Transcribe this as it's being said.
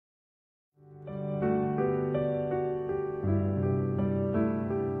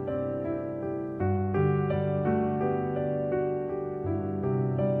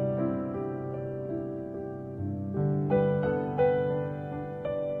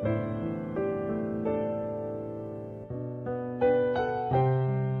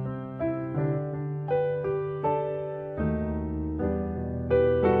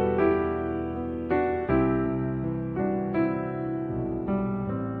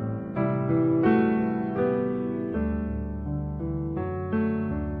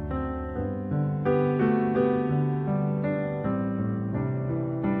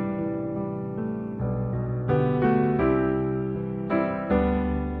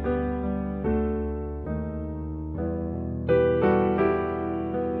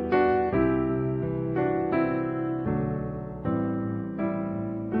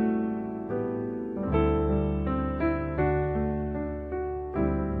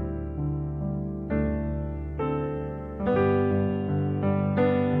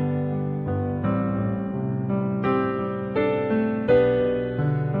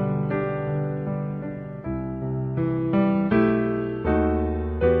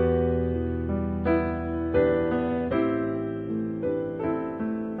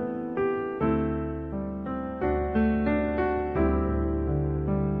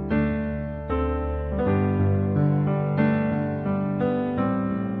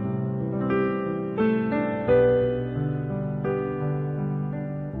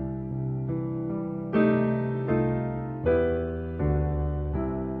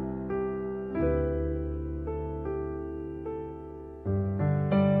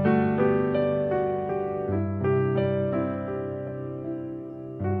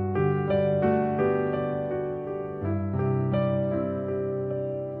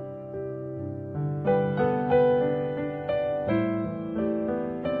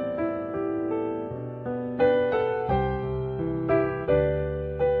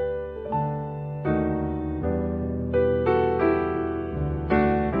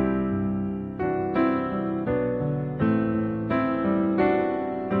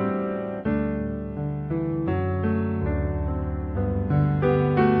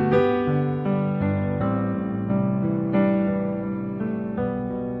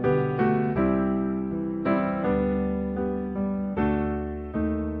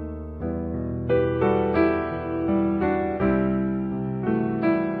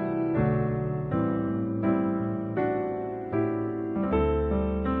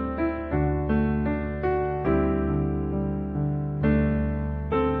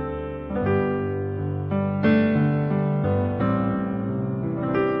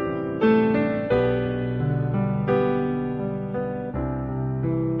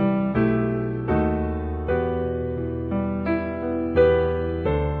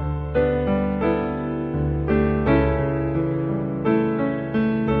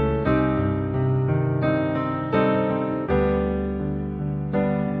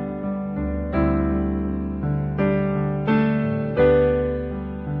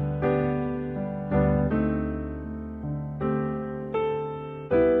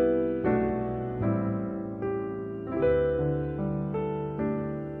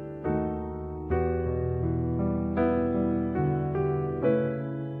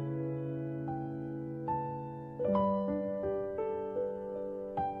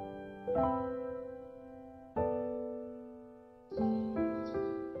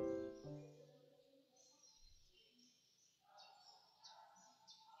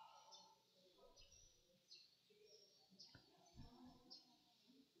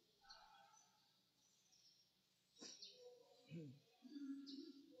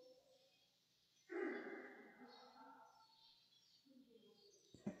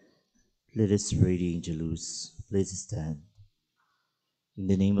Let us pray the Angelus. Please stand. In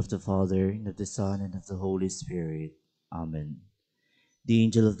the name of the Father, and of the Son, and of the Holy Spirit. Amen. The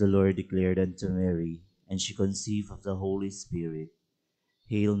angel of the Lord declared unto Mary, and she conceived of the Holy Spirit.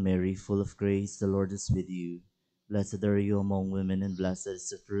 Hail Mary, full of grace, the Lord is with you. Blessed are you among women, and blessed is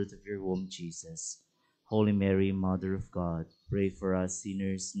the fruit of your womb, Jesus. Holy Mary, Mother of God, pray for us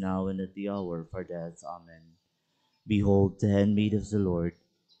sinners, now and at the hour of our death. Amen. Behold, the handmaid of the Lord,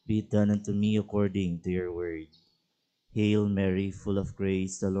 be it done unto me according to your word. Hail Mary, full of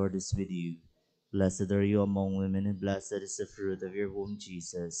grace, the Lord is with you. Blessed are you among women, and blessed is the fruit of your womb,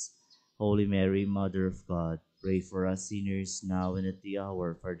 Jesus. Holy Mary, Mother of God, pray for us sinners, now and at the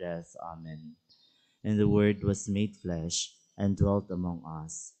hour of our death. Amen. And the Word was made flesh, and dwelt among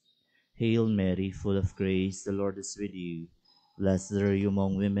us. Hail Mary, full of grace, the Lord is with you. Blessed are you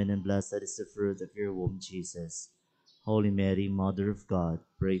among women, and blessed is the fruit of your womb, Jesus. Holy Mary, Mother of God,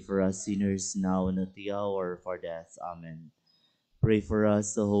 pray for us sinners, now and at the hour of our death. Amen. Pray for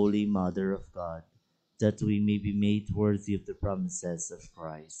us, the Holy Mother of God, that we may be made worthy of the promises of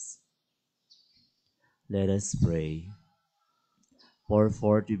Christ. Let us pray. Pour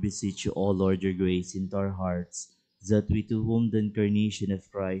forth, we beseech you, O Lord, your grace into our hearts, that we, to whom the incarnation of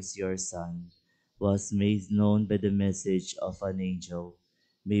Christ, your Son, was made known by the message of an angel,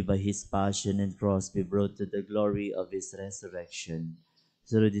 may by his passion and cross be brought to the glory of his resurrection.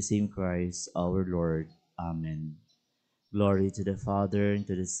 Through the same Christ our Lord. Amen. Glory to the Father, and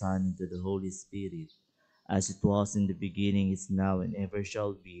to the Son, and to the Holy Spirit, as it was in the beginning, is now, and ever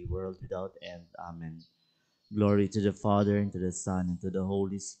shall be, world without end. Amen. Glory to the Father, and to the Son, and to the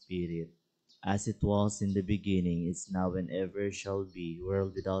Holy Spirit, as it was in the beginning, is now, and ever shall be,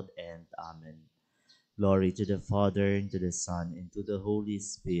 world without end. Amen. Glory to the Father, and to the Son, and to the Holy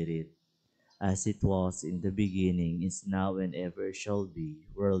Spirit, as it was in the beginning, is now, and ever shall be,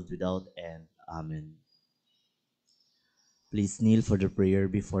 world without end. Amen. Please kneel for the prayer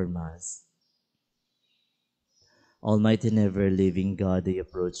before Mass. Almighty and ever-living God, I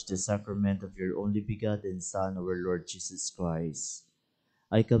approach the sacrament of your only begotten Son, our Lord Jesus Christ.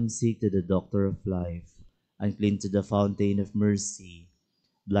 I come seek to the Doctor of life, unclean to the fountain of mercy,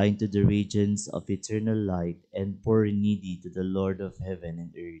 blind to the regions of eternal light, and poor and needy to the Lord of heaven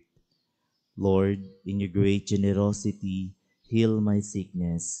and earth. Lord, in your great generosity, heal my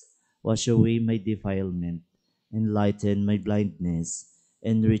sickness, wash away my defilement, enlighten my blindness,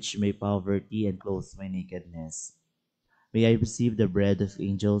 enrich my poverty, and clothe my nakedness. May I receive the bread of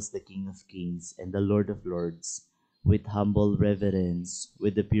angels, the King of kings, and the Lord of lords, with humble reverence,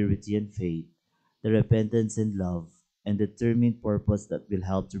 with the purity and faith, the repentance and love, and determined purpose that will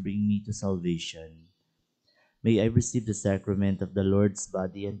help to bring me to salvation. May I receive the sacrament of the Lord's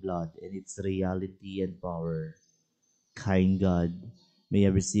body and blood and its reality and power. Kind God, may I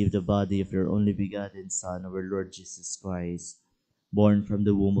receive the body of your only begotten Son, our Lord Jesus Christ, born from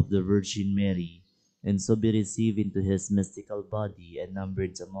the womb of the Virgin Mary, and so be received into his mystical body and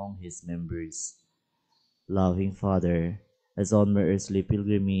numbered among his members. Loving Father, as on my earthly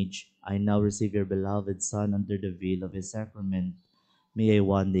pilgrimage, I now receive your beloved Son under the veil of his sacrament. May I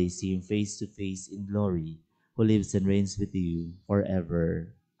one day see him face to face in glory, who lives and reigns with you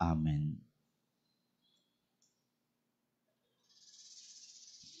forever. Amen.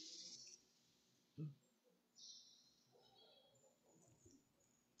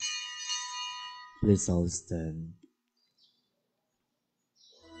 Please all stand.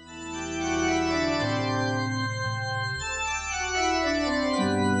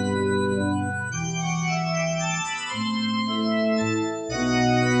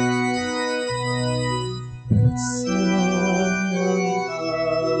 Sang ang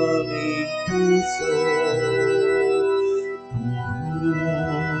aming puso,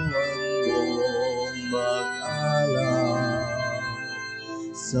 tulungan mong mag-alala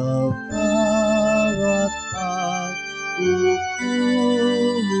sa bawat pagkukuro,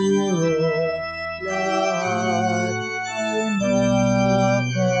 lahat ay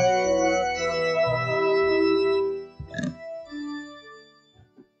makayanan.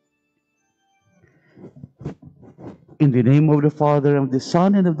 In the name of the Father, and of the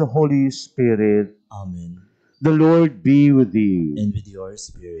Son, and of the Holy Spirit, Amen. the Lord be with you. And with your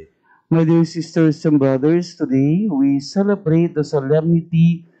spirit. My dear sisters and brothers, today we celebrate the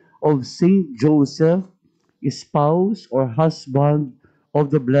solemnity of Saint Joseph, spouse or husband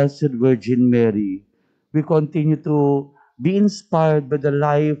of the Blessed Virgin Mary. We continue to be inspired by the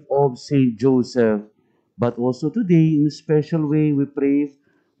life of Saint Joseph, but also today, in a special way, we pray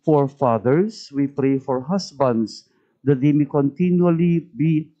for fathers, we pray for husbands, that they may continually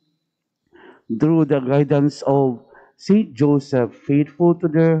be through the guidance of Saint Joseph, faithful to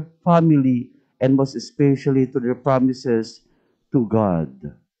their family and most especially to their promises to God.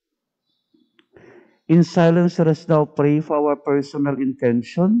 In silence, let us now pray for our personal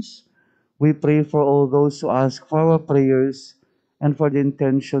intentions. We pray for all those who ask for our prayers and for the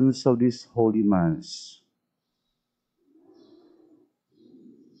intentions of this Holy Mass.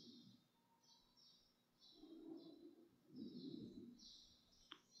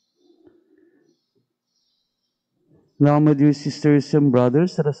 Now, my dear sisters and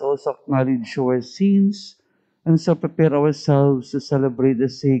brothers, let us also acknowledge our sins and so prepare ourselves to celebrate the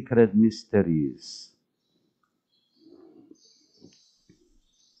sacred mysteries.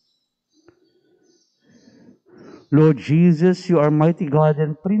 Lord Jesus, you are mighty God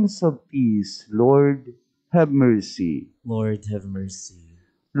and Prince of Peace. Lord, have mercy. Lord, have mercy.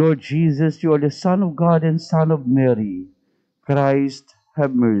 Lord Jesus, you are the Son of God and Son of Mary. Christ,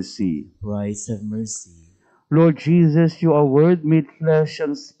 have mercy. Christ, have mercy. Lord Jesus, you are Word made flesh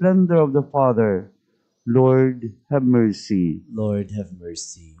and splendor of the Father. Lord, have mercy. Lord, have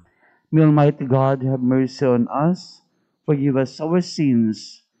mercy. May Almighty God have mercy on us, forgive us our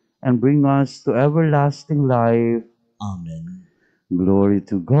sins, and bring us to everlasting life. Amen. Glory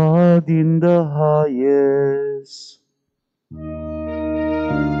to God in the highest.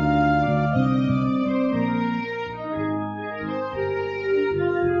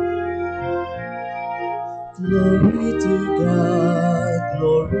 Glory to God,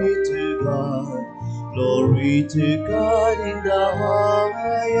 glory to God, glory to God in the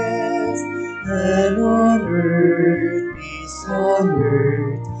highest, and on earth,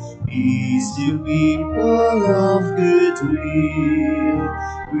 peace to people of good will.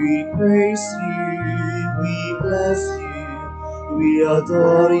 We praise you, we bless you, we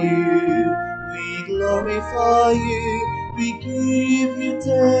adore you, we glorify you, we give you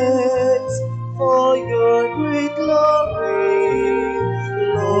thanks for your great glory,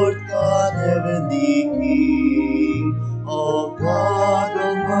 Lord God, heavenly King, O God,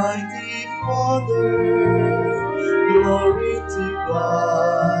 Almighty Father. Glory to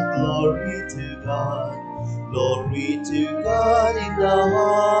God, glory to God, glory to God in the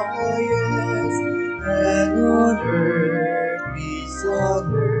highest, and on earth, peace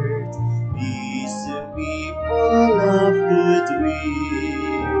to people of good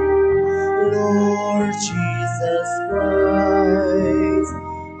will. Lord Jesus Christ,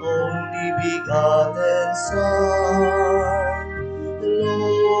 only begotten Son,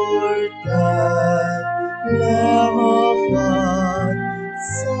 Lord God, Lamb of God,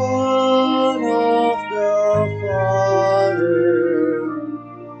 Son of the Father,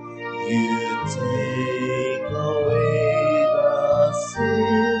 you take away the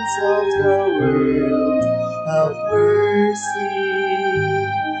sins of the world. Have mercy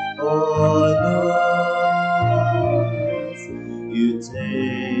on us. You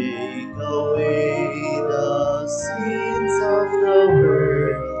take away the sins of the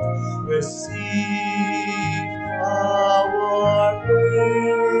world. Receive our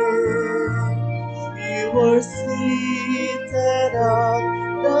prayer. You are seated at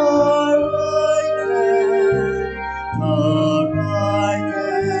the right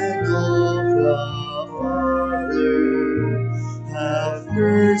hand of the Father. Have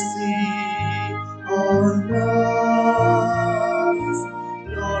mercy on us.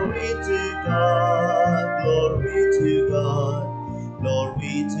 Glory to God, glory to God,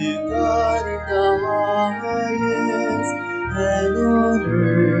 glory to God in the highest, and on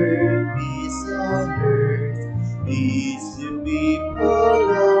earth, peace to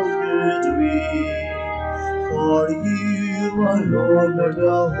people of good will. For you alone are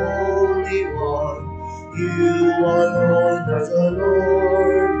the Holy One, you alone are the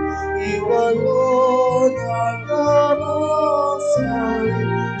Lord, you alone are the Most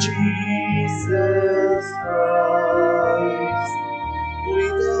High, Jesus Christ,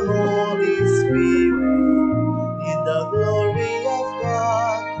 with the Holy Spirit, in the glory of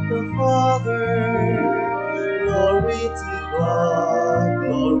God the Father. Glory to God,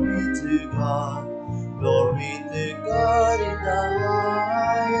 glory to God, glory to God in the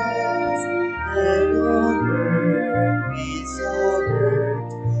highest, and on earth,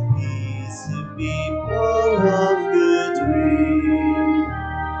 peace to people of good will.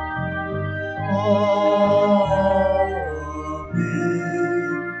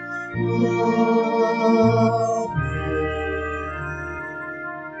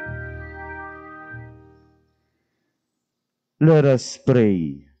 Let us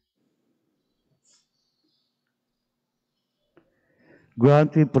pray.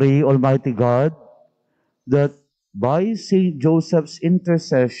 Grant, we pray, Almighty God, that by Saint Joseph's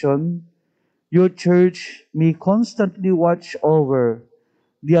intercession, Your church may constantly watch over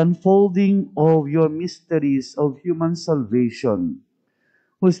the unfolding of your mysteries of human salvation,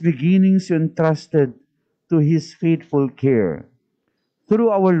 whose beginnings you entrusted to his faithful care.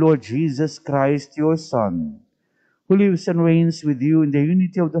 Through our Lord Jesus Christ, your Son, who lives and reigns with you in the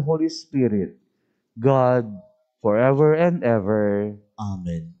unity of the Holy Spirit, God, forever and ever.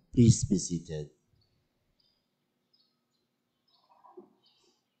 Amen. Please be seated.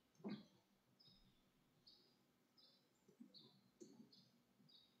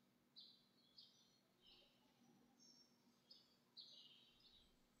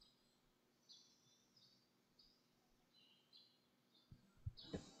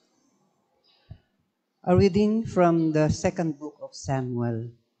 A reading from the second book of Samuel.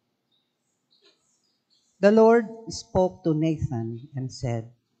 The Lord spoke to Nathan and said,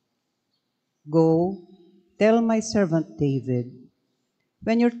 "Go, tell my servant David,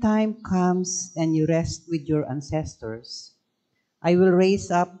 when your time comes and you rest with your ancestors, I will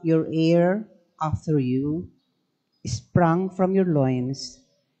raise up your heir after you, sprung from your loins,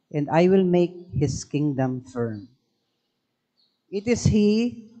 and I will make his kingdom firm. It is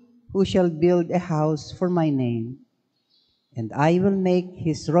he who shall build a house for my name, and I will make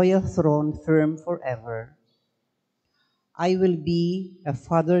his royal throne firm forever. I will be a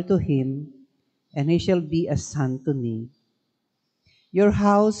father to him, and he shall be a son to me. Your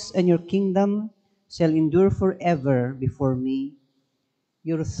house and your kingdom shall endure forever before me.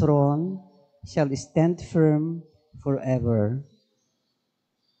 Your throne shall stand firm forever."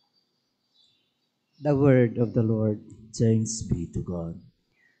 The word of the Lord. Thanks be to God.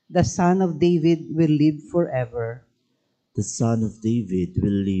 The Son of David will live forever. The Son of David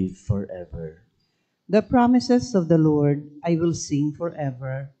will live forever. The promises of the Lord I will sing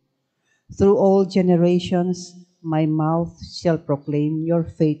forever. Through all generations, my mouth shall proclaim your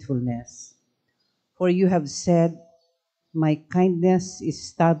faithfulness. For you have said, "My kindness is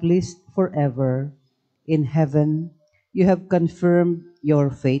established forever." In heaven, you have confirmed your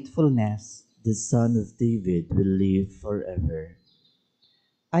faithfulness. The Son of David will live forever.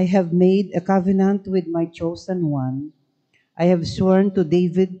 I have made a covenant with my chosen one. I have sworn to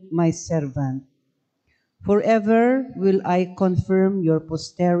David, my servant. Forever will I confirm your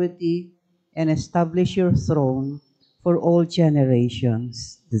posterity and establish your throne for all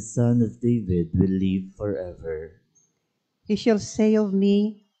generations. The Son of David will live forever. He shall say of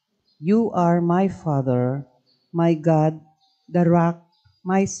me, "You are my Father, my God, the rock,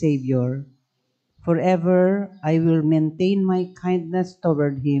 my Savior." Forever I will maintain my kindness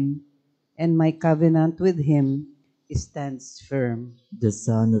toward him, and my covenant with him stands firm. The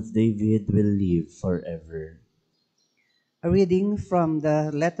Son of David will live forever. A reading from the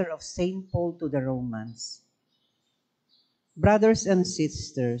letter of St. Paul to the Romans. Brothers and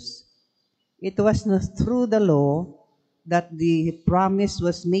sisters, it was not through the law that the promise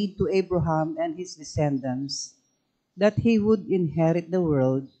was made to Abraham and his descendants that he would inherit the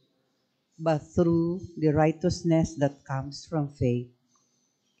world, but through the righteousness that comes from faith.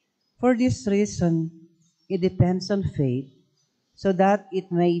 For this reason, it depends on faith, so that it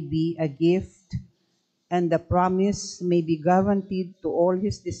may be a gift and the promise may be guaranteed to all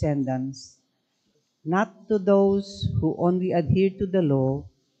his descendants, not to those who only adhere to the law,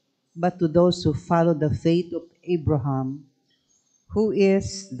 but to those who follow the faith of Abraham, who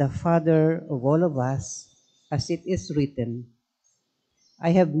is the father of all of us, as it is written,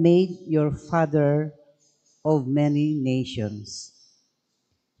 "I have made your father of many nations."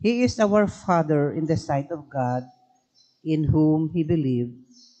 He is our Father in the sight of God, in whom he believed,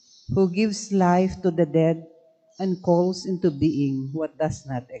 who gives life to the dead and calls into being what does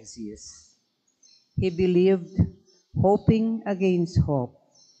not exist. He believed, hoping against hope,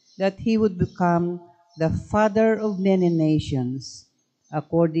 that he would become the father of many nations,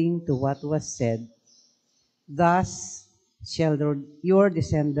 according to what was said, "Thus shall your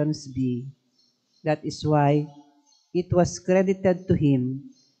descendants be." That is why it was credited to him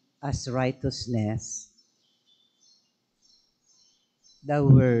as righteousness. The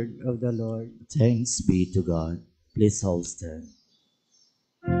word of the Lord. Thanks be to God. Please all stand.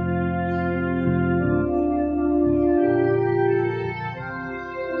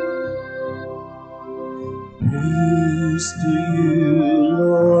 Praise to you,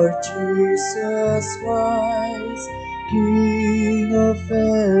 Lord Jesus Christ, King of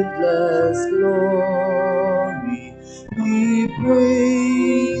endless glory. We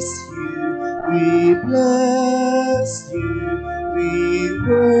praise you, we bless you, we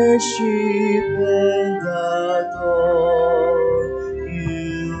worship and adore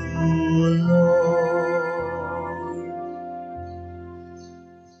you, Lord.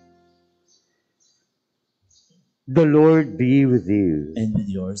 The Lord be with you. and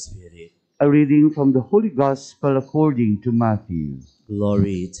with your spirit. A reading from the Holy Gospel according to Matthew.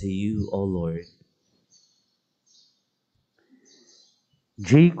 Glory to you, O Lord.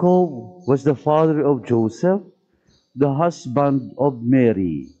 Jacob was the father of Joseph, the husband of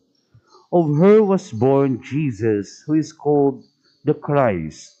Mary. Of her was born Jesus, who is called the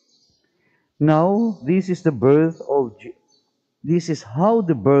Christ. Now, this is how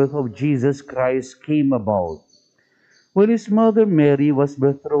the birth of Jesus Christ came about. When his mother Mary was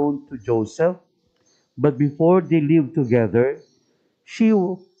betrothed to Joseph, but before they lived together, she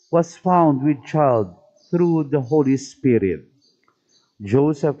was found with child through the Holy Spirit.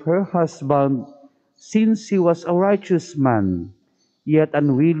 Joseph, her husband, since he was a righteous man, yet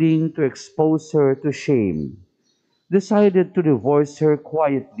unwilling to expose her to shame, decided to divorce her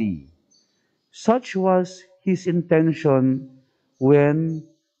quietly. Such was his intention when,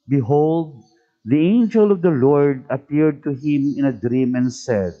 behold, the angel of the Lord appeared to him in a dream and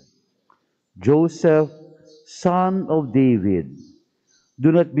said, Joseph, son of David,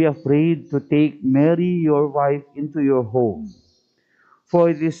 do not be afraid to take Mary your wife into your home,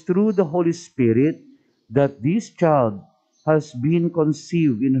 for it is through the Holy Spirit that this child has been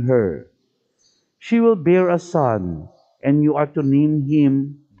conceived in her. She will bear a son, and you are to name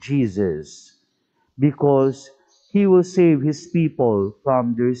him Jesus, because he will save his people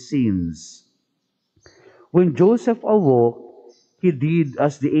from their sins. When Joseph awoke, he did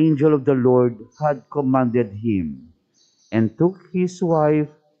as the angel of the Lord had commanded him, and took his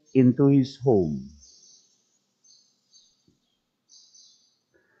wife into his home.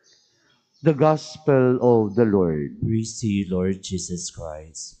 The Gospel of the Lord. Praise to you, Lord Jesus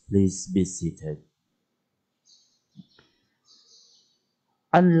Christ. Please be seated.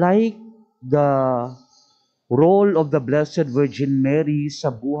 Unlike the role of the Blessed Virgin Mary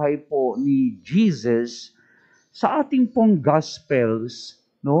sa buhay po ni Jesus, sa ating pong Gospels,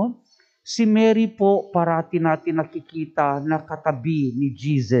 no? Si Mary po parati natin nakikita na katabi ni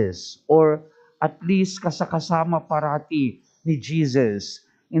Jesus or at least kasama parati ni Jesus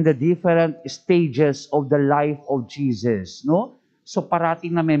in the different stages of the life of Jesus, no? So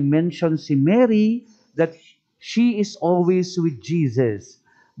parati na may mention si Mary that she is always with Jesus.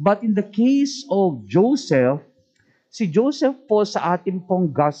 But in the case of Joseph, si Joseph po sa ating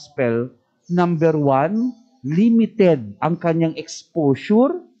pong gospel, number one, limited ang kanyang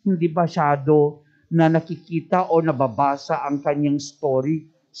exposure, hindi masyado na nakikita o nababasa ang kanyang story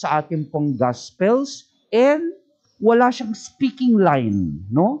sa ating pong gospels, and wala siyang speaking line,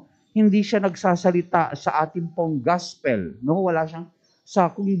 no? Hindi siya nagsasalita sa ating pong gospel, no? Wala siyang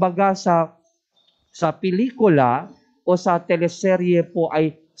kumbaga sa pelikula o sa teleserye po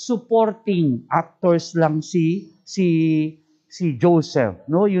ay supporting actors lang si Joseph,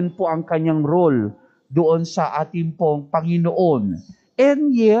 no? Yun po ang kanyang role doon sa ating pong Panginoon.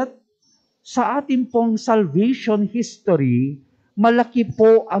 And yet, sa ating pong salvation history, malaki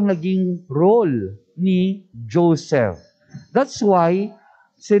po ang naging role ni Joseph. That's why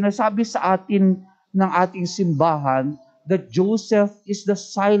sinasabi sa atin ng ating simbahan that Joseph is the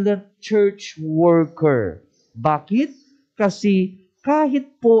silent church worker. Bakit? Kasi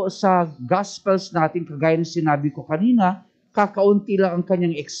kahit po sa Gospels natin, kagaya ng sinabi ko kanina, kakaunti lang ang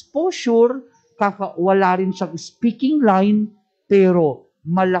kanyang exposure, wala rin siyang speaking line, pero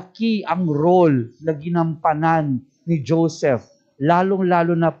malaki ang role na ginampanan ni Joseph,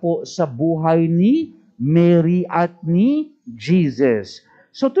 lalong-lalo na po sa buhay ni Mary at ni Jesus.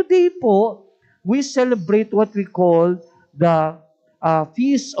 So today po, we celebrate what we call the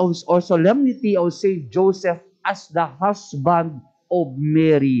feast of or solemnity of Saint Joseph as the husband of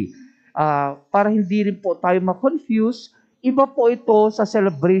Mary. Para hindi rin po tayo ma-confuse, iba po ito sa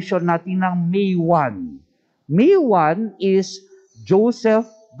celebration natin ng May 1. May 1 is Joseph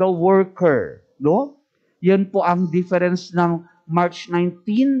the worker, no? Yan po ang difference ng March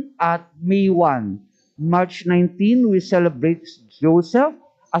 19 at May 1. March 19, we celebrate Joseph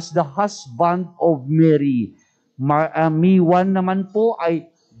as the husband of Mary. May 1 naman po ay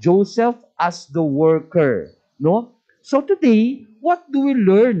Joseph as the worker, no? So today, what do we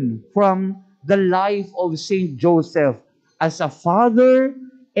learn from the life of Saint Joseph as a father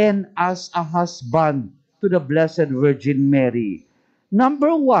and as a husband to the Blessed Virgin Mary?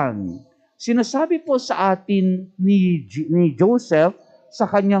 Number 1, sinasabi po sa atin ni Joseph sa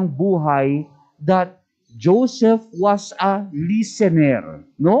kanyang buhay that Joseph was a listener,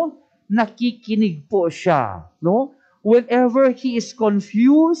 no? Nakikinig po siya, no? Whenever he is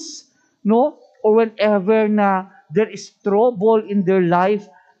confused, no? Or whenever na there is trouble in their life,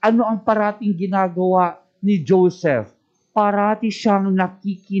 ano ang parating ginagawa ni Joseph? Parati siyang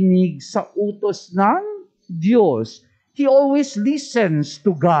nakikinig sa utos ng Diyos. He always listens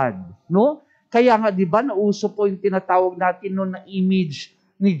to God, no? Kaya nga, di ba, nauso po yung tinatawag natin noon na image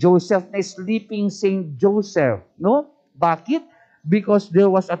ni Joseph na sleeping Saint Joseph, no? Bakit? Because there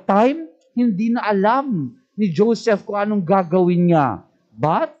was a time hindi na alam ni Joseph kung anong gagawin niya.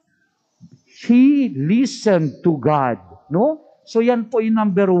 But he listened to God, no? So yan po yung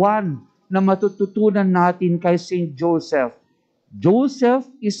number one na matututunan natin kay Saint Joseph. Joseph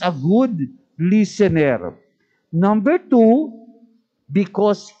is a good listener. Number two,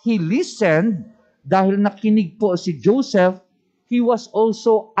 because he listened, dahil nakinig po si Joseph, he was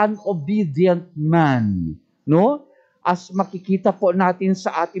also an obedient man. No? As makikita po natin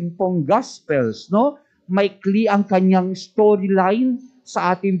sa ating pong Gospels, no? Maikli ang kanyang storyline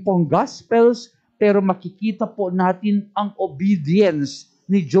sa ating pong Gospels, pero makikita po natin ang obedience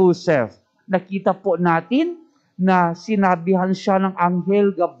ni Joseph. Nakita po natin na sinabihan siya ng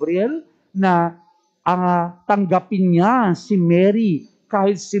Anghel Gabriel na tanggapin niya si Mary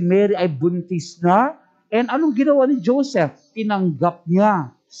kahit si Mary ay buntis na. And anong ginawa ni Joseph? Tinanggap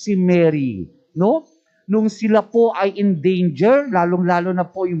niya si Mary. No? Nung sila po ay in danger, lalong-lalo na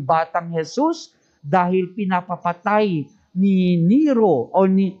po yung batang Jesus, dahil pinapapatay ni Nero, o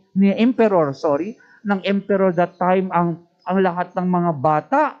ni Emperor, ng Emperor that time ang lahat ng mga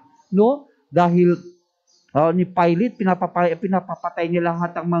bata, no? Dahil ni Pilate, pinapapatay niya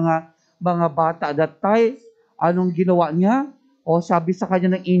lahat ang mga bata at that time. Anong ginawa niya? O sabi sa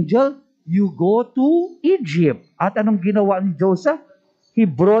kanya ng angel, you go to Egypt. At anong ginawa ni Joseph? He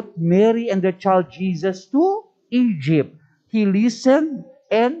brought Mary and the child Jesus to Egypt. He listened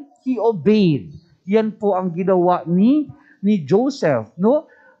and he obeyed. Yan po ang ginawa ni Joseph, no?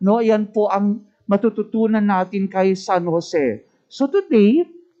 No, yan po ang matututunan natin kay San Jose. So today,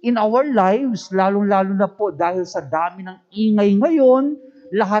 in our lives, lalong-lalo na po dahil sa dami ng ingay ngayon,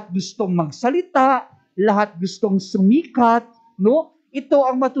 lahat gustong magsalita, lahat gustong sumikat, no? Ito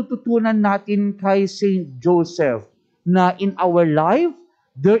ang matututunan natin kay Saint Joseph, na in our life,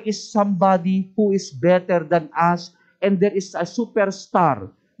 there is somebody who is better than us, and there is a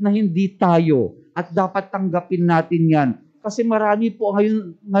superstar na hindi tayo, at dapat tanggapin natin yan. Kasi marami po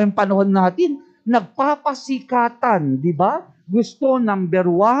ngayon panahon natin, nagpapasikatan, di ba? Gusto number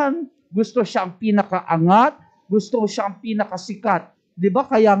one, gusto siya ang pinakaangat, gusto siya ang pinakasikat. Di ba?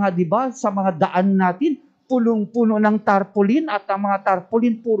 Kaya nga, di ba, sa mga daan natin, pulong-puno ng tarpaulin at ang mga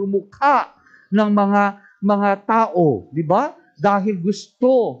tarpaulin puro mukha ng mga tao. Di ba? Dahil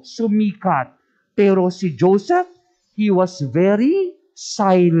gusto sumikat. Pero si Joseph, he was very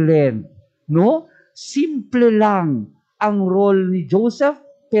silent. No? Simple lang ang role ni Joseph,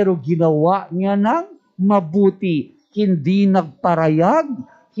 pero ginawa niya ng mabuti. Hindi nagparayag,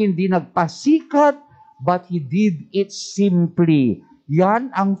 hindi nagpasikat, but he did it simply.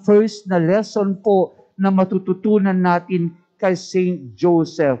 Yan ang first na lesson po na matututunan natin kay Saint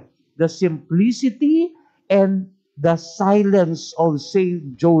Joseph. The simplicity and the silence of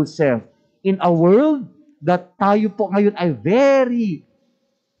Saint Joseph. In a world that tayo po ngayon ay very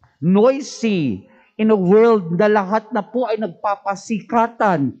noisy, in a world na lahat na po ay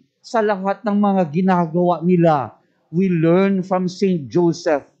nagpapasikatan sa lahat ng mga ginagawa nila, we learn from Saint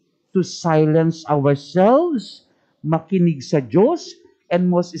Joseph to silence ourselves, makinig sa Diyos,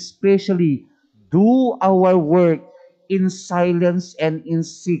 and most especially, do our work in silence and in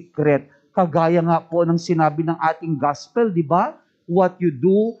secret. Kagaya nga po ng sinabi ng ating gospel, di ba? What you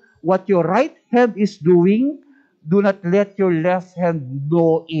do, what your right hand is doing, do not let your left hand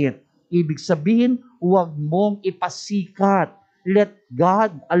know it. Ibig sabihin, huwag mong ipasikat. Let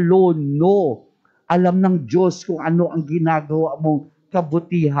God alone know. Alam ng Diyos kung ano ang ginagawa mong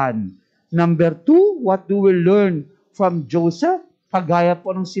kabutihan. Number two, what do we learn from Joseph? Kagaya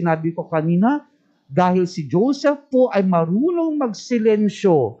po ng sinabi ko kanina, dahil si Joseph po ay marunong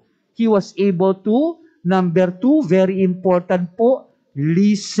magsilensyo, he was able to, number two, very important po,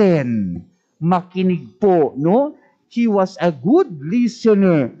 listen. Makinig po, no? He was a good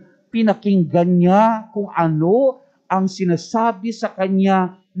listener. Pinakinggan niya kung ano ang sinasabi sa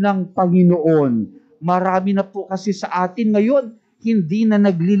kanya ng Panginoon. Marami na po kasi sa atin ngayon, hindi na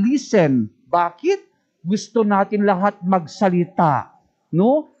nagli-listen. Bakit? Gusto natin lahat magsalita,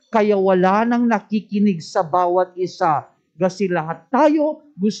 no? Kaya wala nang nakikinig sa bawat isa. Kasi lahat tayo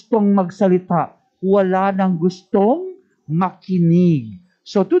gustong magsalita. Wala nang gustong makinig.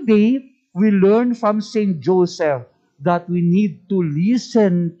 So today, we learn from Saint Joseph that we need to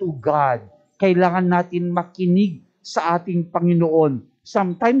listen to God. Kailangan natin makinig sa ating Panginoon.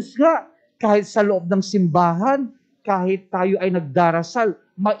 Sometimes nga, kahit sa loob ng simbahan, kahit tayo ay nagdarasal,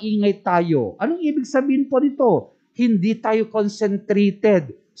 maingay tayo. Anong ibig sabihin po nito? Hindi tayo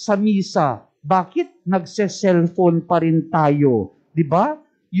concentrated sa misa. Bakit nagse-cellphone pa rin tayo? 'Di ba?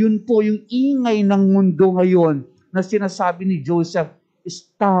 Yun po yung ingay ng mundo ngayon na sinasabi ni Joseph,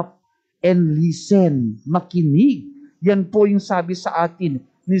 stop and listen, makinig. Yan po yung sabi sa atin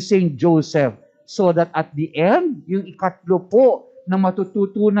ni Saint Joseph. So that at the end, yung ikatlo po na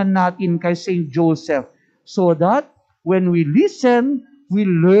matututunan natin kay Saint Joseph, so that when we listen, we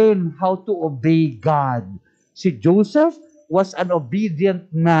learn how to obey God. Si Joseph was an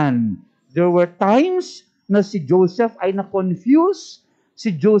obedient man. There were times na si Joseph ay na-confuse. Si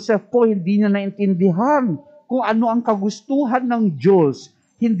Joseph po hindi niya naintindihan kung ano ang kagustuhan ng Diyos.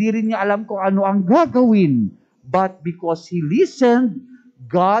 Hindi rin niya alam kung ano ang gagawin. But because he listened,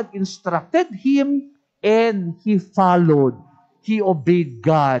 God instructed him and he followed. He obeyed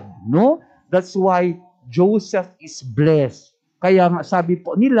God, no? That's why Joseph is blessed. Kaya nga sabi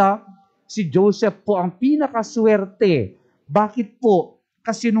po nila, si Joseph po ang pinakaswerte. Bakit po?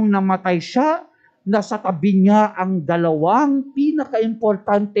 Kasi nung namatay siya, nasa tabi niya ang dalawang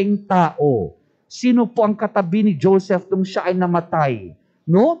pinakaimportanteng tao. Sino po ang katabi ni Joseph nung siya ay namatay?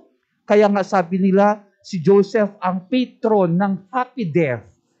 No? Kaya nga sabi nila, si Joseph ang patron ng happy death.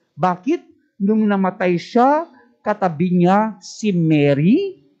 Bakit? Nung namatay siya, katabi niya si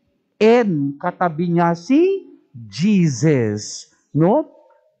Mary and katabi niya si Jesus. No?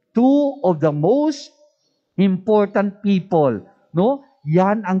 Two of the most important people. No?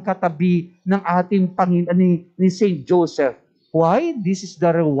 Yan ang katabi ng ating Panginoon ni Saint Joseph. Why? This is the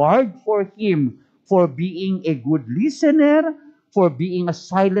reward for him for being a good listener, for being a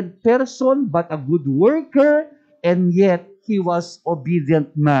silent person, but a good worker, and yet he was obedient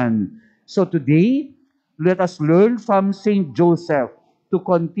man. So today, let us learn from Saint Joseph to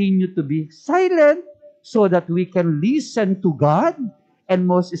continue to be silent so that we can listen to God, and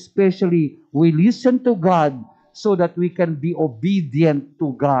most especially, we listen to God so that we can be obedient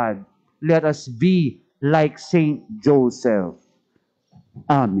to God. Let us be like Saint Joseph.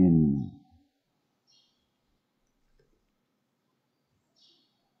 Amen.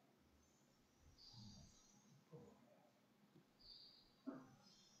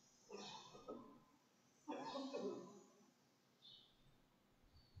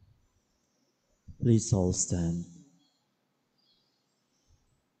 Please all stand.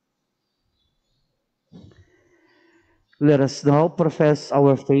 Let us now profess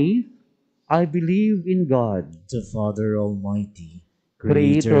our faith. I believe in God, The Father Almighty,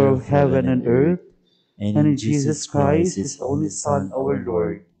 creator of heaven and earth, and and in in Jesus Christ, His only Son, our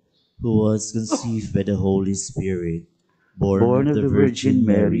Lord, who was conceived by the Holy Spirit, born born of of the the Virgin Virgin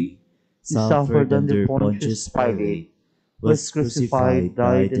Mary, Mary, suffered under Pontius Pontius Pilate, was crucified,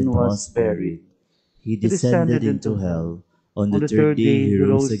 died, and was buried. He He descended descended into into hell. hell. On On the the third third day day, he He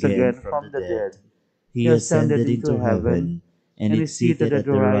rose rose again again from the from the dead. dead. He He ascended ascended into into heaven, heaven, and and is is seated seated at at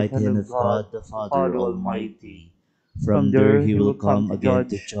the the right right hand hand of of God God, the the Father Father Almighty. Almighty. From From there there he He will will come come to again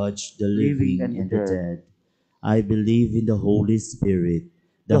to judge judge the living living and the and the dead. dead. I believe in the Holy Spirit,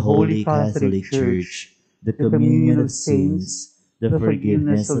 the The Holy Holy Catholic Catholic Church, Church, the the communion communion of of saints, saints, the the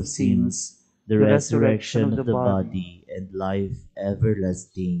forgiveness forgiveness of of sins, sins, the the resurrection resurrection of the of the body. body, and life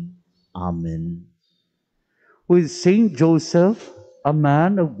everlasting. Amen. With Saint Joseph, a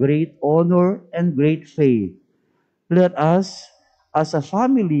man of great honor and great faith, let us, as a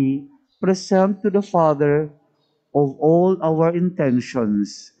family, present to the Father of all our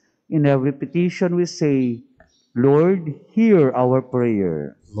intentions. In every petition we say, Lord, hear our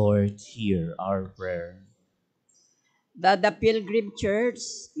prayer. Lord, hear our prayer. That the Pilgrim Church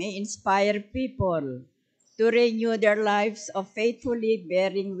may inspire people to renew their lives of faithfully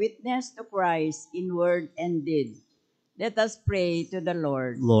bearing witness to Christ in word and deed. Let us pray to the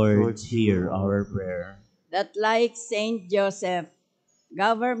Lord. Lord, Lord, hear hear our our prayer. That like Saint Joseph,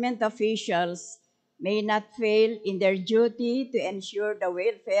 government officials may not fail in their duty to ensure the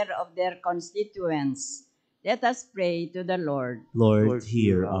welfare of their constituents. Let us pray to the Lord. Lord, Lord,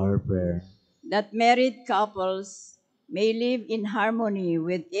 hear hear our our prayer. That married couples may live in harmony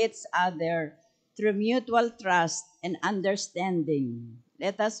with each other through mutual trust and understanding.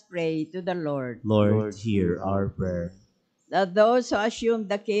 Let us pray to the Lord. Lord, Lord, hear hear our our prayer. That those who assume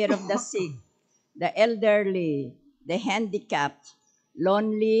the care of the sick, the elderly, the handicapped,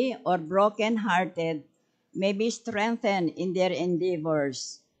 lonely, or broken-hearted may be strengthened in their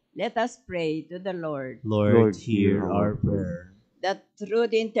endeavors. Let us pray to the Lord. Lord, Lord, hear hear our our prayer. prayer. That through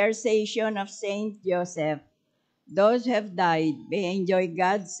the intercession of Saint Joseph, those who have died may enjoy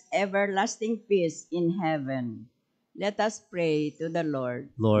God's everlasting peace in heaven. Let us pray to the Lord.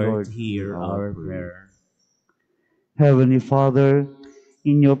 Lord, Lord, hear hear our our prayer. prayer. Heavenly Father,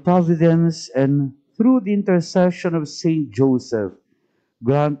 in your providence and through the intercession of Saint Joseph,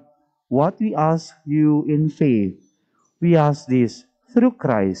 grant what we ask you in faith. We ask this through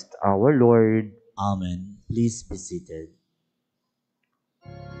Christ our Lord. Amen. Please be seated.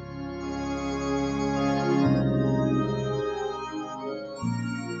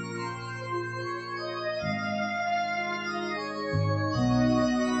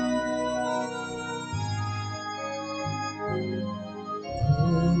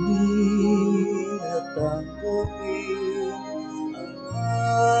 Ngunit natanggapin ang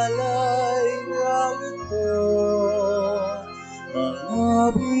alay na ito,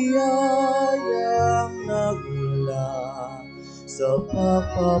 mga biyayang nagmula sa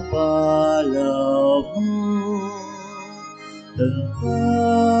pagpapala mo.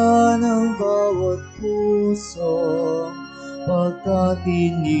 Tanda ng bawat puso pagkat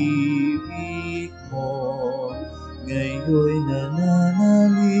inibig mo, ngayon'y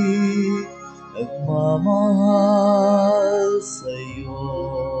nananalig, nagmamahal sa'yo.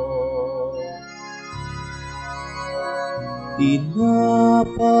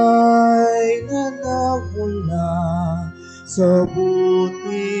 Tinapay na nagmula sa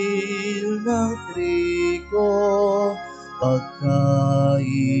butil ng trigo, pagkaing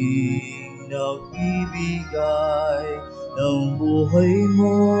nagbibigay ng buhay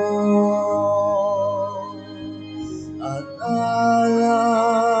mo. At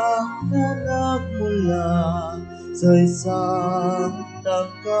alak na nagmula sa isang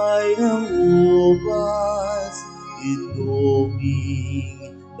tangkay ng ubas,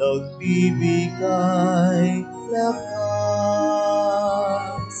 inuming nagbibigay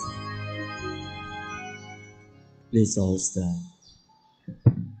lakas. Please all stand.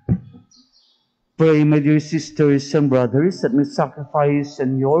 Pray, my dear sisters and brothers, that my sacrifice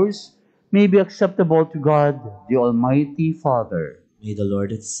and yours may be acceptable to God, the Almighty Father. May the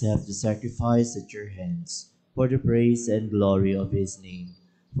Lord accept the sacrifice at your hands for the praise and glory of his name,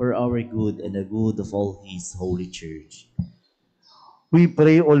 for our good and the good of all his holy church. We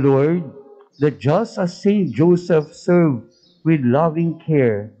pray, O Lord, that just as Saint Joseph served with loving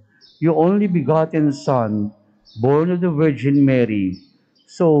care your only begotten Son, born of the Virgin Mary,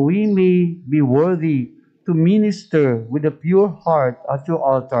 so we may be worthy to minister with a pure heart at your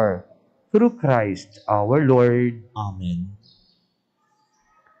altar, through Christ our Lord. Amen.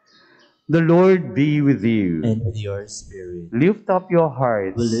 The Lord be with you. And with your spirit. Lift up your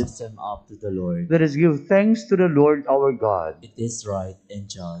hearts. We lift them up to the Lord. Let us give thanks to the Lord our God. It is right and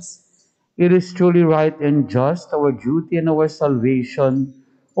just. It is truly right and just, our duty and our salvation,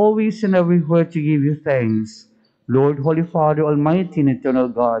 always and everywhere to give you thanks, Lord, Holy Father, Almighty and Eternal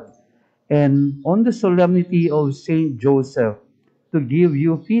God, and on the solemnity of Saint Joseph, to give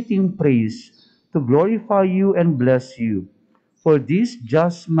you fitting praise, to glorify you and bless you. For this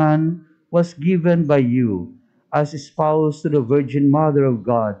just man was given by you as spouse to the Virgin Mother of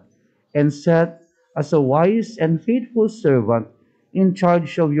God, and set as a wise and faithful servant in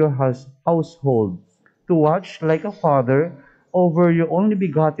charge of your household, to watch like a father over your only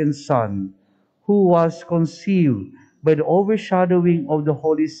begotten Son, who was conceived by the overshadowing of the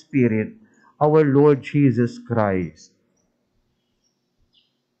Holy Spirit, our Lord Jesus Christ.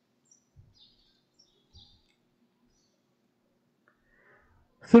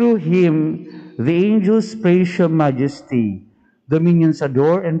 Through him, the angels praise your majesty, dominions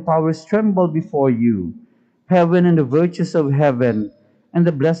adore, and powers tremble before you. Heaven and the virtues of heaven, and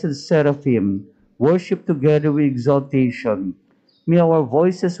the blessed seraphim, worship together with exaltation. May our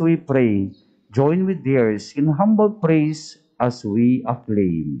voices, we pray, join with theirs in humble praise as we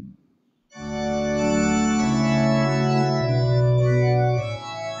acclaim.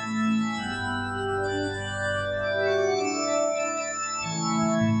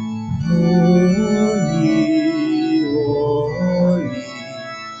 Holy, holy,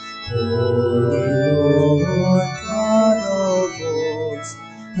 holy Lord God of hosts,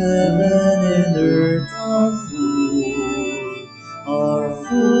 heaven and earth are full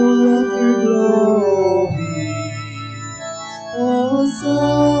of your glory.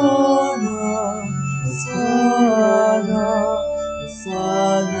 Hosanna, Hosanna,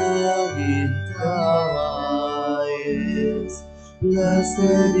 Hosanna in the highest.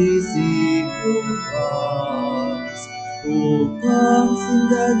 Blessed is he who comes in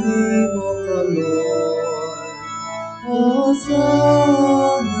the name of the Lord.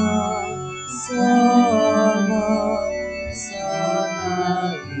 Hosanna, Hosanna,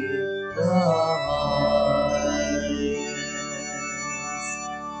 Hosanna in the highest.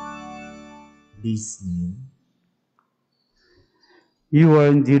 Please kneel. You are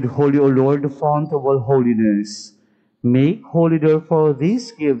indeed holy, O Lord, the fount of all holiness. Make holy, therefore,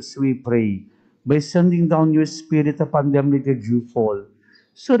 these gifts, we pray, by sending down your Spirit upon them, let the dew fall,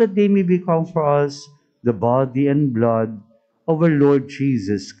 so that they may become for us the body and blood of our Lord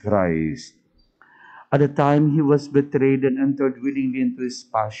Jesus Christ. At the time he was betrayed and entered willingly into his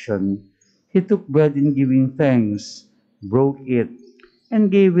passion, he took bread and giving thanks, broke it, and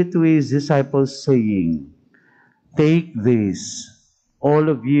gave it to his disciples, saying, "Take this, all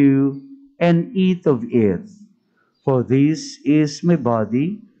of you, and eat of it, for this is my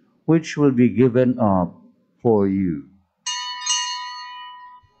body, which will be given up for you."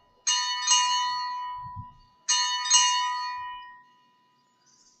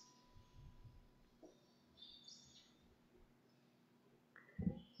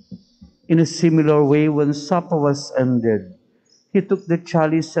 In a similar way, when supper was ended, he took the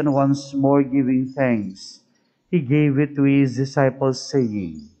chalice and once more giving thanks, he gave it to his disciples,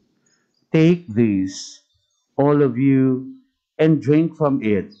 saying, "Take this, all of you, and drink from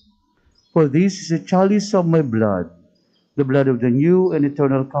it, for this is the chalice of my blood, the blood of the new and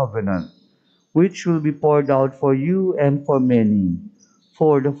eternal covenant, which will be poured out for you and for many,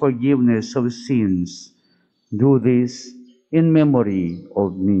 for the forgiveness of sins. Do this in memory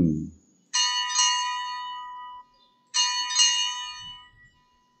of me."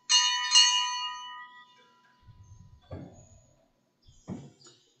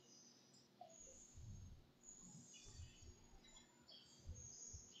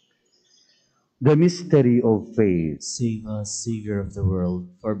 The mystery of faith. Save us, Savior of the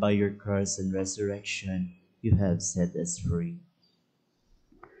world, for by your cross and resurrection you have set us free.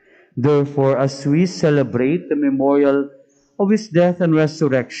 Therefore, as we celebrate the memorial of his death and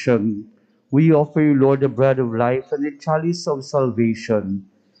resurrection, we offer you, Lord, the bread of life and the chalice of salvation,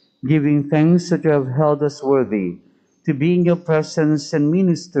 giving thanks that you have held us worthy to be in your presence and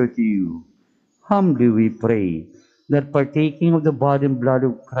minister to you. Humbly we pray that partaking of the body and blood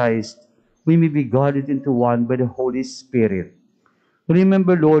of Christ, we may be gathered into one by the Holy Spirit.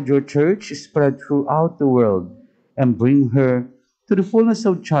 Remember, Lord, your church spread throughout the world and bring her to the fullness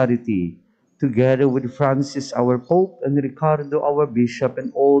of charity, together with Francis, our Pope, and Ricardo, our Bishop,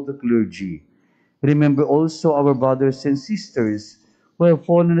 and all the clergy. Remember also our brothers and sisters who have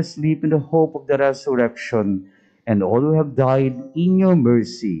fallen asleep in the hope of the resurrection, and all who have died in your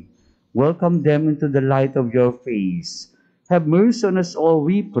mercy. Welcome them into the light of your face. Have mercy on us all,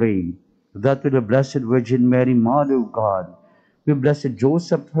 we pray, that with the Blessed Virgin Mary, Mother of God, with Blessed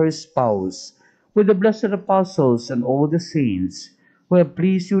Joseph, her spouse, with the blessed apostles and all the saints who have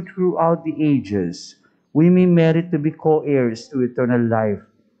pleased you throughout the ages, we may merit to be co-heirs to eternal life,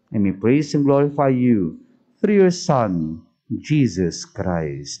 and may praise and glorify you through your Son, Jesus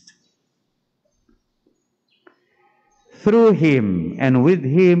Christ. Through him, and with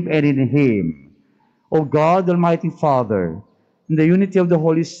him, and in him, O God, Almighty Father, in the unity of the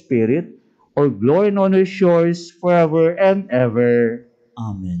Holy Spirit, all glory and honor is yours forever and ever.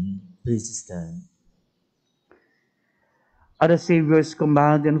 Amen. Please stand. At the Savior's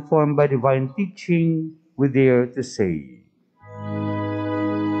command, informed by divine teaching, we dare to say,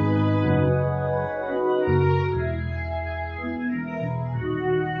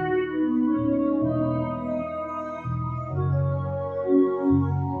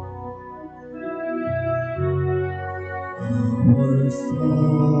 Our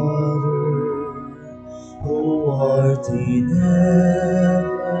Father, who art in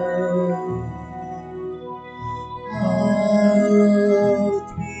heaven, hallowed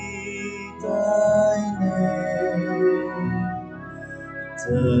be thy name.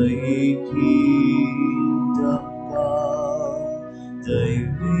 Thy kingdom come, thy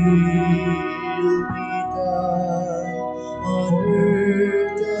will be done on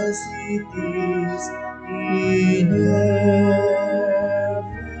earth as it is in heaven.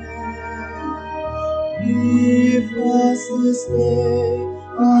 Give us this day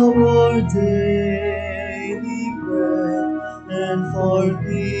our daily bread, and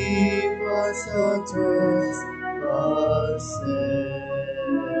forgive us our trespasses,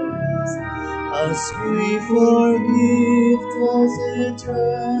 as we forgive those who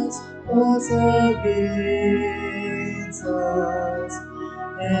trespass against us.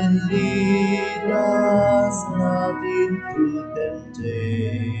 And lead us not into temptation,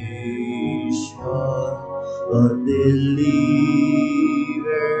 but deliver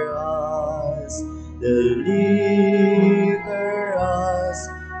us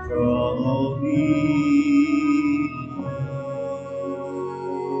from evil.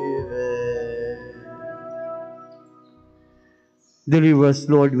 deliver us,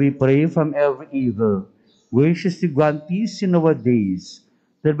 Lord, we pray, from every evil. Graciously grant peace in our days,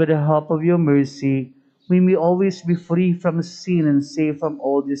 that by the help of your mercy we may always be free from sin and safe from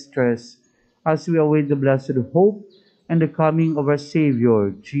all distress, as we await the blessed hope and the coming of our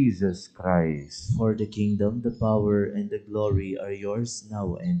Savior, Jesus Christ. For the kingdom, the power, and the glory are yours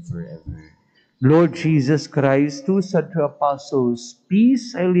now and forever. Lord Jesus Christ, who said to apostles,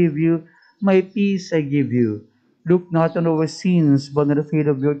 "Peace I leave you, my peace I give you," look not on our sins, but on the faith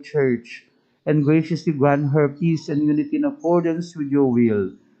of your church, and graciously grant her peace and unity in accordance with your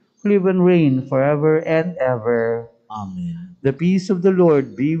will, who live and reign forever and ever. Amen. The peace of the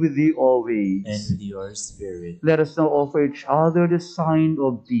Lord be with you And always. with your spirit. Let us now offer each other the sign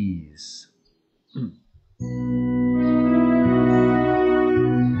of peace.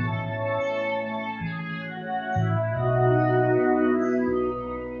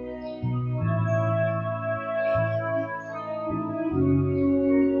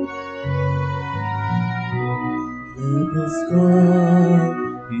 Lamb of God,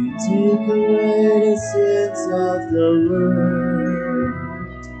 you take away the sins of the world.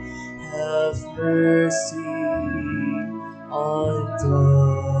 Have mercy on us.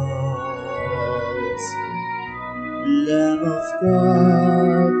 Lamb of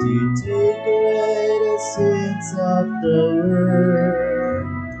God, you take away the sins of the world.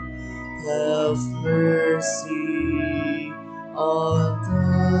 Have mercy on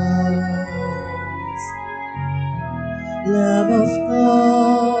us. Lamb of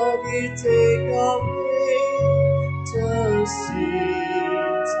God, you take away the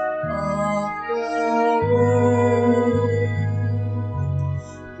sins of the world.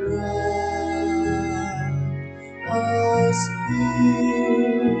 Grant us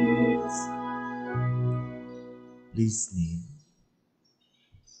peace. Please kneel.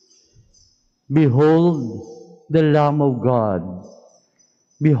 Behold the Lamb of God.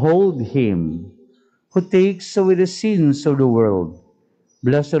 Behold him who takes away the sins of the world.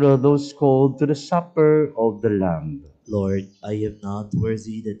 Blessed are those called to the supper of the Lamb. Lord, I am not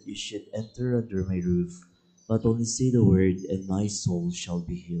worthy that you should enter under my roof, but only say the word, and my soul shall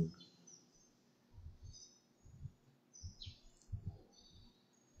be healed.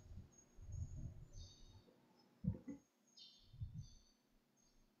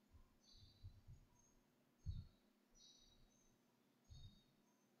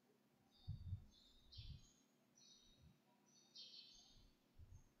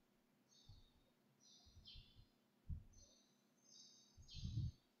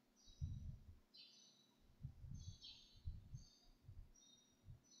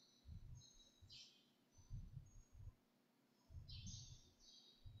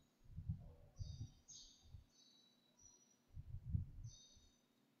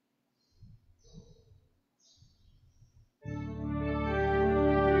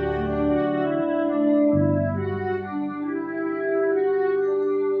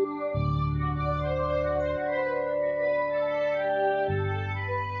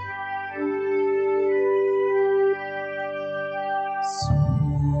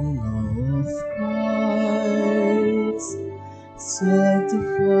 Soul of Christ,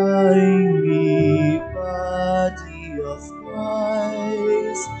 sanctify me, body of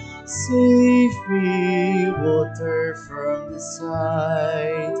Christ, save me, water from the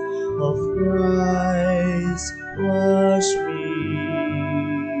sight of Christ, wash me,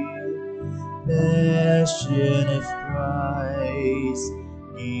 passion of Christ,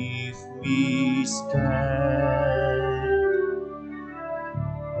 give me strength.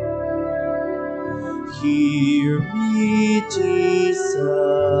 Hear me, Jesus.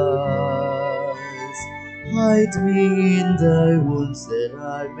 Hide me in thy wounds that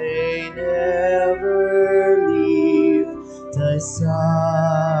I may never leave thy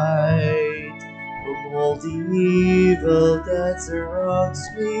side. From all the evil that surrounds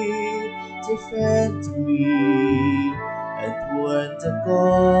me, defend me. And when the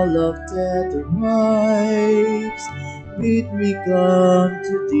call of death arrives, bid me come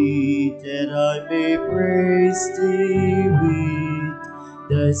to thee, that I may praise thee with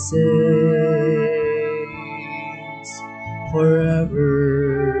the saints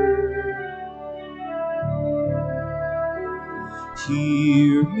forever.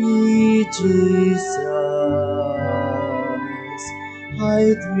 Hear me, Jesus.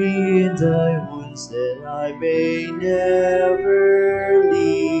 Hide me in thy wounds, that I may never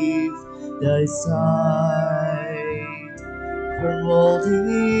leave thy side. From all the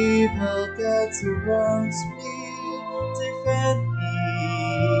evil that surrounds me, defend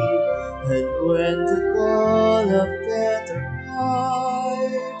me. And when the call of death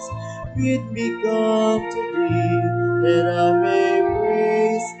arrives, bid me come to thee, that I may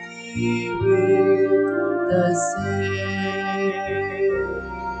praise thee with the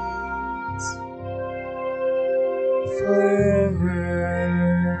saints forever.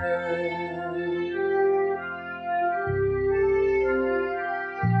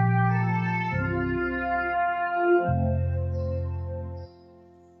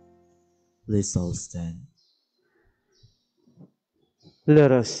 Please all stand.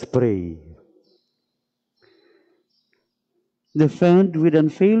 Let us pray. Defend with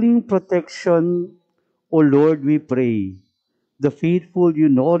unfailing protection, O Lord, we pray. The faithful you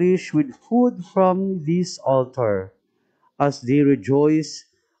nourish with food from this altar, as they rejoice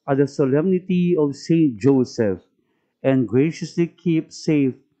at the solemnity of Saint Joseph, and graciously keep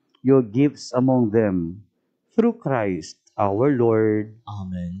safe your gifts among them. Through Christ our Lord.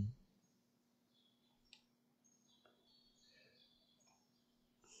 Amen.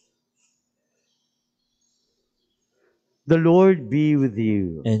 The Lord be with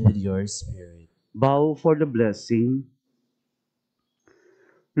you. And with your spirit. Bow for the blessing.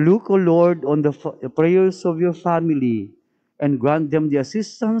 Look, O Lord, on the prayers of your family and grant them the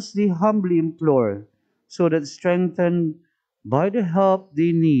assistance they humbly implore, so that strengthened by the help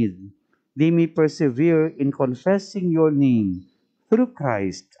they need, they may persevere in confessing your name through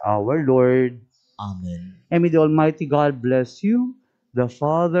Christ our Lord. Amen. And may the Almighty God bless you, the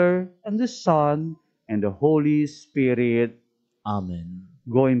Father, and the Son, and the Holy Spirit. Amen.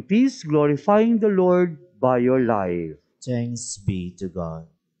 Go in peace, glorifying the Lord by your life. Thanks be to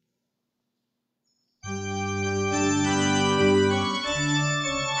God.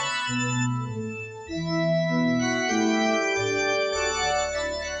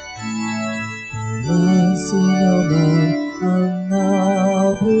 Walang sino man ang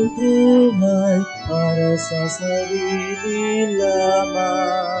nabubuhay para sa sarili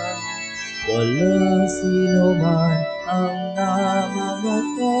lamang. Walang sino man ang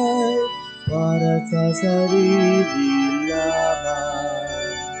namamatay para sa sarili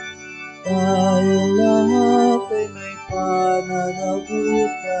lamang. Tayong lahat ay may pananagutan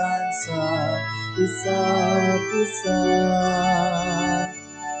sa isa't isa.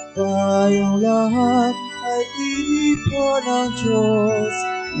 Tayong lahat ay tinipon ng Diyos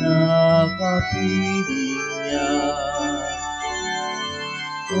na kapiling niya.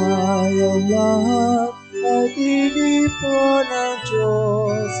 Tayong lahat ay tinipon ng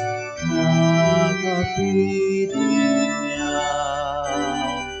Diyos na kapiling niya.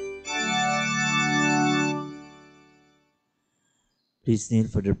 Please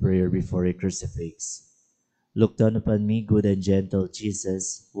kneel for the prayer before a crucifix. Look down upon me, good and gentle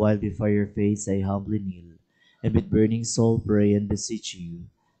Jesus, while before your face I humbly kneel, and with burning soul pray and beseech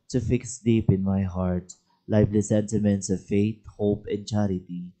you to fix deep in my heart lively sentiments of faith, hope, and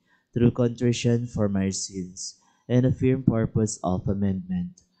charity, through contrition for my sins, and a firm purpose of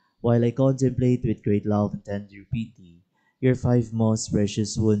amendment, while I contemplate with great love and tender pity your five most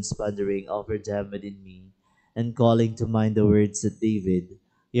precious wounds pondering over them within me, and calling to mind the words that David,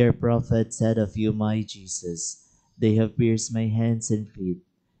 your prophet, said of you, my Jesus, they have pierced my hands and feet,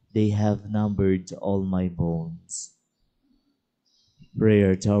 they have numbered all my bones.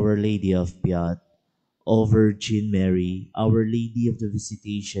 Prayer to Our Lady of Piat. O Virgin Mary, Our Lady of the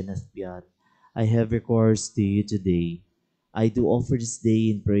Visitation of Piat, I have recourse to you today. I do offer this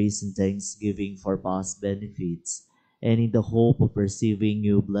day in praise and thanksgiving for past benefits, and in the hope of receiving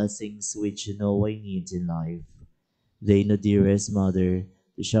new blessings which you know I need in life. Deign, O dearest Mother,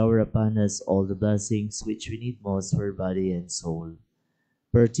 to shower upon us all the blessings which we need most for body and soul,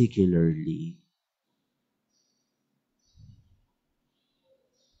 particularly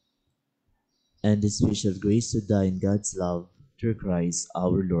and the special grace to die in God's love through Christ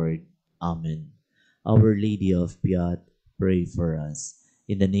our Lord. Amen. Our Lady of Piat, pray for us.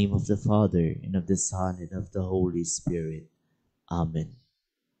 In the name of the Father, and of the Son, and of the Holy Spirit. Amen.